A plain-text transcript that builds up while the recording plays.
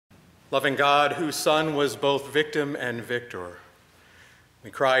Loving God, whose Son was both victim and victor, we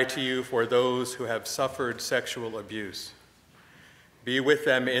cry to you for those who have suffered sexual abuse. Be with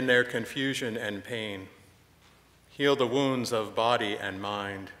them in their confusion and pain. Heal the wounds of body and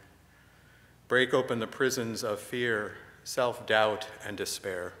mind. Break open the prisons of fear, self-doubt, and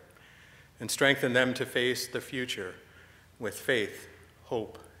despair, and strengthen them to face the future with faith,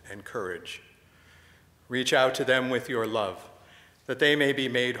 hope, and courage. Reach out to them with your love, that they may be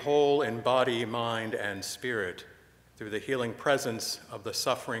made whole in body, mind, and spirit through the healing presence of the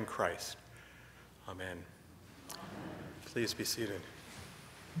suffering Christ. Amen. Please be seated.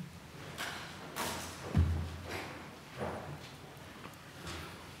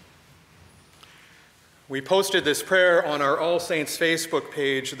 We posted this prayer on our All Saints Facebook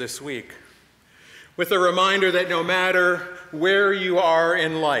page this week with a reminder that no matter where you are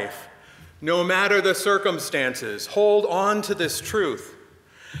in life, no matter the circumstances, hold on to this truth.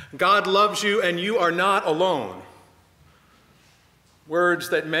 God loves you and you are not alone. Words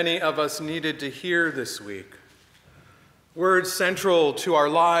that many of us needed to hear this week. Words central to our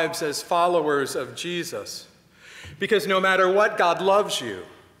lives as followers of Jesus. Because no matter what, God loves you.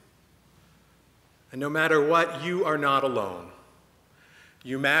 And no matter what, you are not alone.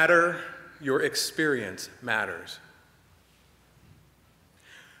 You matter, your experience matters.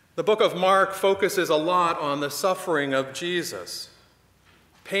 The book of Mark focuses a lot on the suffering of Jesus.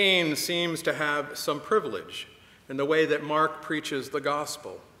 Pain seems to have some privilege in the way that Mark preaches the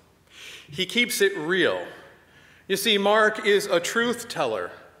gospel. He keeps it real. You see, Mark is a truth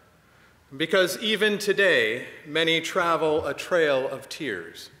teller because even today, many travel a trail of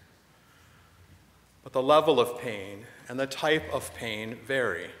tears. But the level of pain and the type of pain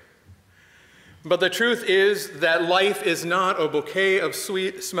vary. But the truth is that life is not a bouquet of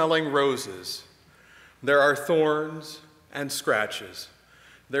sweet-smelling roses. There are thorns and scratches.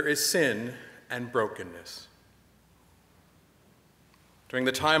 There is sin and brokenness. During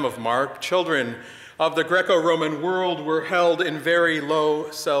the time of Mark, children of the Greco-Roman world were held in very low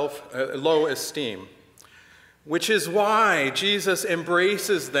esteem, which is why Jesus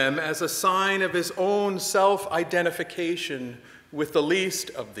embraces them as a sign of his own self-identification with the least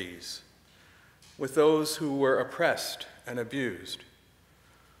of these, with those who were oppressed and abused.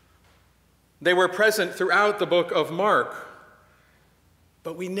 They were present throughout the book of Mark,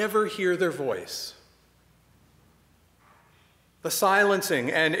 but we never hear their voice. The silencing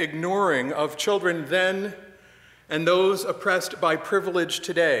and ignoring of children then and those oppressed by privilege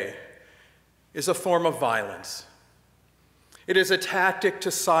today is a form of violence. It is a tactic to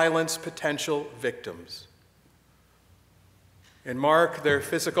silence potential victims. In Mark, their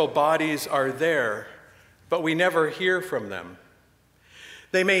physical bodies are there, but we never hear from them.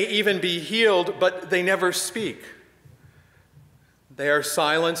 They may even be healed, but they never speak. They are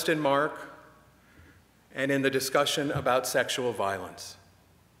silenced in Mark and in the discussion about sexual violence.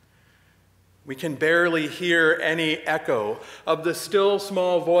 We can barely hear any echo of the still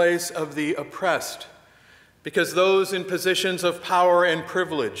small voice of the oppressed because those in positions of power and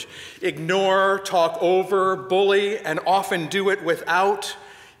privilege ignore, talk over, bully, and often do it without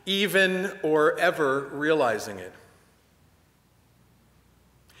even or ever realizing it.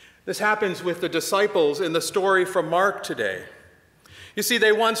 This happens with the disciples in the story from Mark today. You see,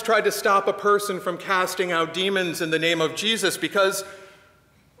 they once tried to stop a person from casting out demons in the name of Jesus because,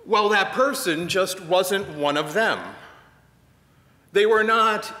 well, that person just wasn't one of them. They were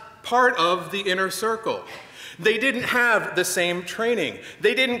not part of the inner circle. They didn't have the same training.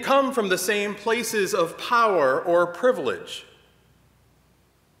 They didn't come from the same places of power or privilege.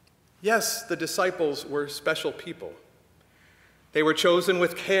 Yes, the disciples were special people. They were chosen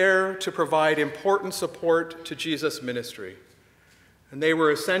with care to provide important support to Jesus' ministry, and they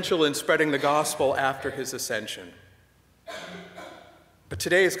were essential in spreading the gospel after his ascension. But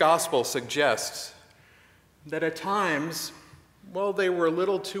today's gospel suggests that at times, well, they were a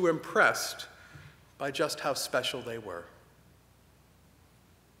little too impressed by just how special they were.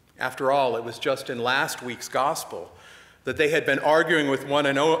 After all, it was just in last week's gospel that they had been arguing with one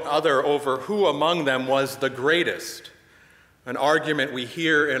another over who among them was the greatest, an argument we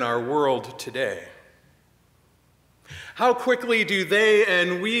hear in our world today. How quickly do they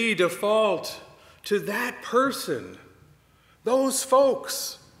and we default to that person, those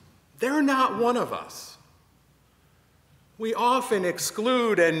folks? They're not one of us. We often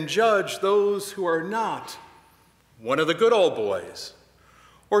exclude and judge those who are not one of the good old boys,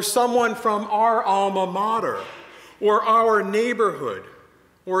 or someone from our alma mater, or our neighborhood,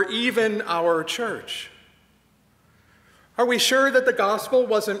 or even our church. Are we sure that the gospel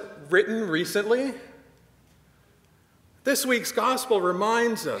wasn't written recently? This week's gospel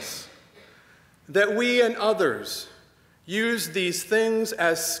reminds us that we and others use these things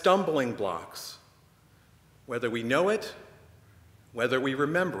as stumbling blocks, whether we know it, whether we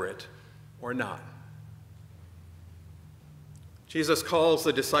remember it or not. Jesus calls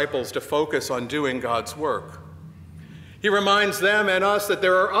the disciples to focus on doing God's work. He reminds them and us that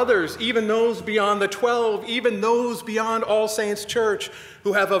there are others, even those beyond the 12, even those beyond All Saints Church,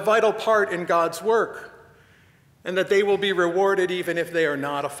 who have a vital part in God's work, and that they will be rewarded even if they are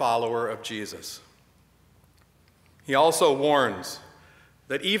not a follower of Jesus. He also warns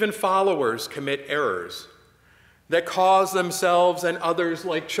that even followers commit errors that cause themselves and others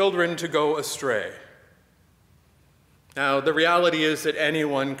like children to go astray. Now, the reality is that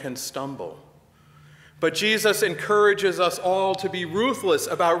anyone can stumble. But Jesus encourages us all to be ruthless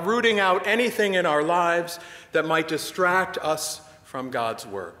about rooting out anything in our lives that might distract us from God's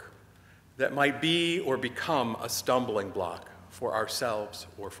work, that might be or become a stumbling block for ourselves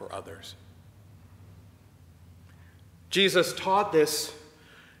or for others. Jesus taught this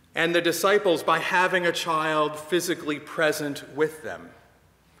and the disciples by having a child physically present with them.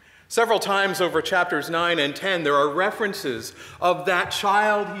 Several times over chapters 9 and 10, there are references of that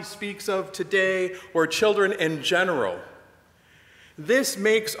child he speaks of today, or children in general. This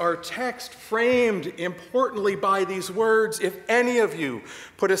makes our text framed importantly by these words: if any of you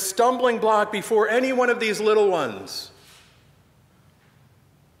put a stumbling block before any one of these little ones,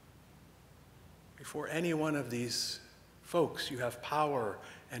 before any one of these folks you have power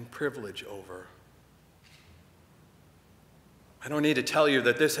and privilege over. I don't need to tell you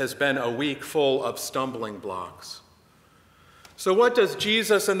that this has been a week full of stumbling blocks. So what does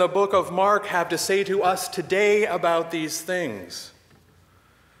Jesus in the book of Mark have to say to us today about these things?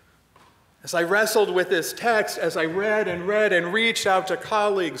 As I wrestled with this text, as I read and reached out to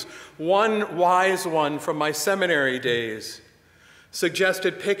colleagues, one wise one from my seminary days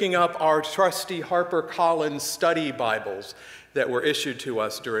suggested picking up our trusty HarperCollins study Bibles that were issued to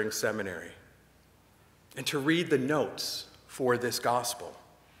us during seminary and to read the notes for this gospel.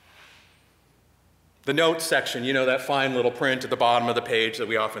 The notes section, you know, that fine little print at the bottom of the page that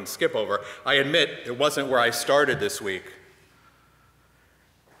we often skip over. I admit it wasn't where I started this week.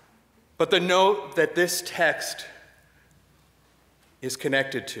 But the note that this text is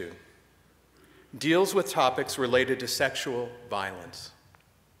connected to deals with topics related to sexual violence.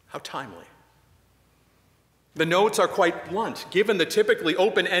 How timely. The notes are quite blunt, given the typically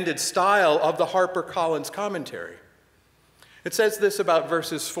open-ended style of the HarperCollins commentary. It says this about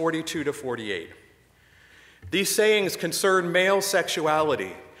verses 42 to 48. These sayings concern male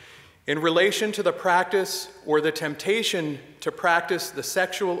sexuality in relation to the practice or the temptation to practice the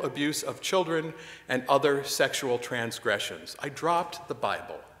sexual abuse of children and other sexual transgressions. I dropped the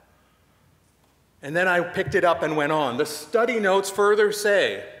Bible. And then I picked it up and went on. The study notes further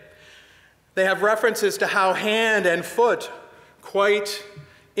say they have references to how hand and foot, quite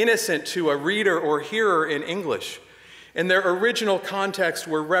innocent to a reader or hearer in English, in their original context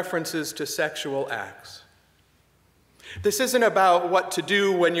were references to sexual acts. This isn't about what to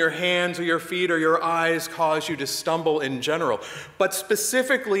do when your hands or your feet or your eyes cause you to stumble in general, but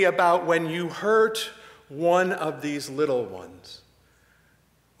specifically about when you hurt one of these little ones,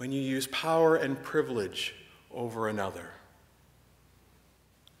 when you use power and privilege over another.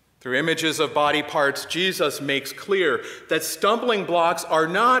 Through images of body parts, Jesus makes clear that stumbling blocks are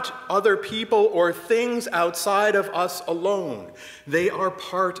not other people or things outside of us alone. They are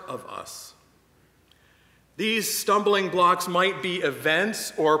part of us. These stumbling blocks might be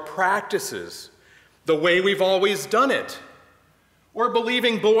events or practices, the way we've always done it, or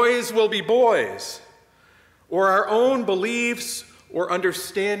believing boys will be boys, or our own beliefs or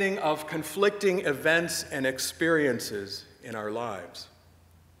understanding of conflicting events and experiences in our lives.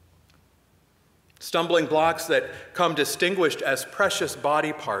 Stumbling blocks that come distinguished as precious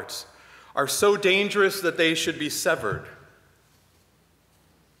body parts are so dangerous that they should be severed.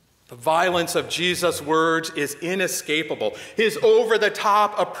 The violence of Jesus' words is inescapable. His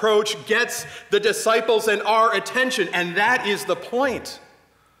over-the-top approach gets the disciples and our attention, and that is the point.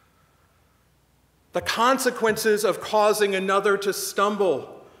 The consequences of causing another to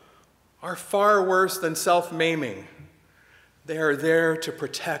stumble are far worse than self-maiming. They are there to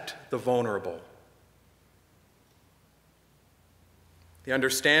protect the vulnerable. The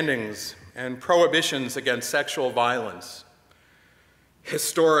understandings and prohibitions against sexual violence,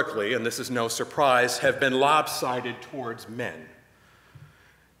 historically, and this is no surprise, have been lopsided towards men.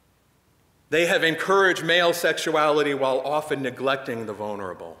 They have encouraged male sexuality while often neglecting the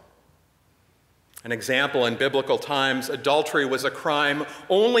vulnerable. An example, in biblical times, adultery was a crime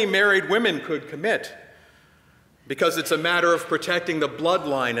only married women could commit because it's a matter of protecting the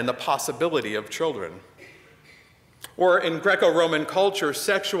bloodline and the possibility of children. Or in Greco-Roman culture,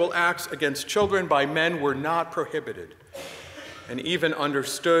 sexual acts against children by men were not prohibited and even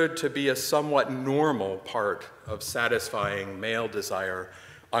understood to be a somewhat normal part of satisfying male desire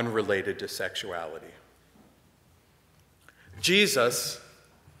unrelated to sexuality. Jesus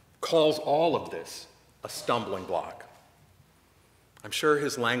calls all of this a stumbling block. I'm sure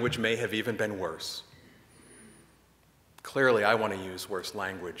his language may have even been worse. Clearly, I want to use worse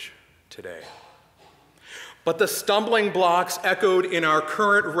language today. But the stumbling blocks echoed in our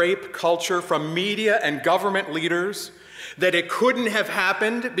current rape culture from media and government leaders that it couldn't have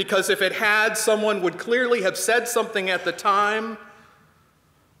happened because if it had, someone would clearly have said something at the time.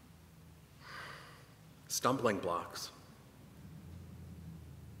 Stumbling blocks.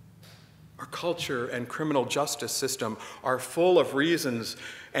 Our culture and criminal justice system are full of reasons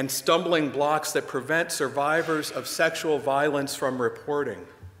and stumbling blocks that prevent survivors of sexual violence from reporting.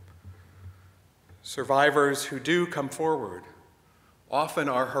 Survivors who do come forward often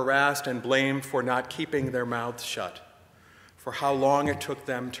are harassed and blamed for not keeping their mouths shut, for how long it took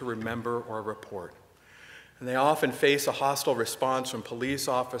them to remember or report. And they often face a hostile response from police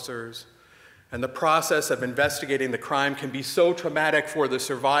officers, and the process of investigating the crime can be so traumatic for the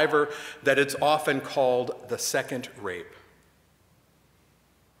survivor that it's often called the second rape.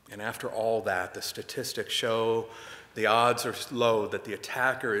 And after all that, the statistics show the odds are low that the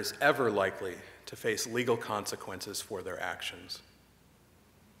attacker is ever likely to face legal consequences for their actions.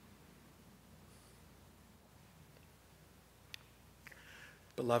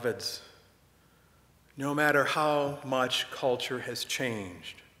 Beloveds, no matter how much culture has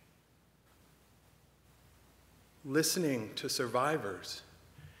changed, listening to survivors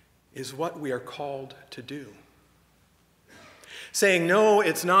is what we are called to do. Saying, no,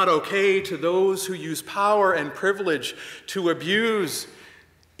 it's not okay to those who use power and privilege to abuse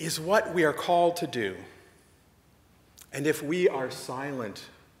is what we are called to do. And if we are silent,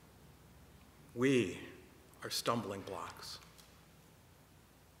 we are stumbling blocks.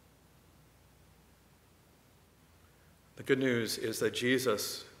 The good news is that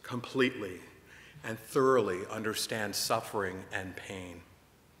Jesus completely and thoroughly understands suffering and pain.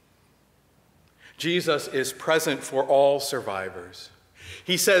 Jesus is present for all survivors.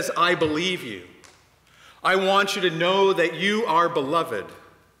 He says, I believe you. I want you to know that you are beloved,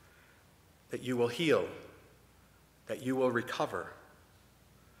 that you will heal, that you will recover,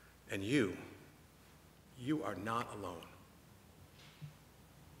 and you are not alone.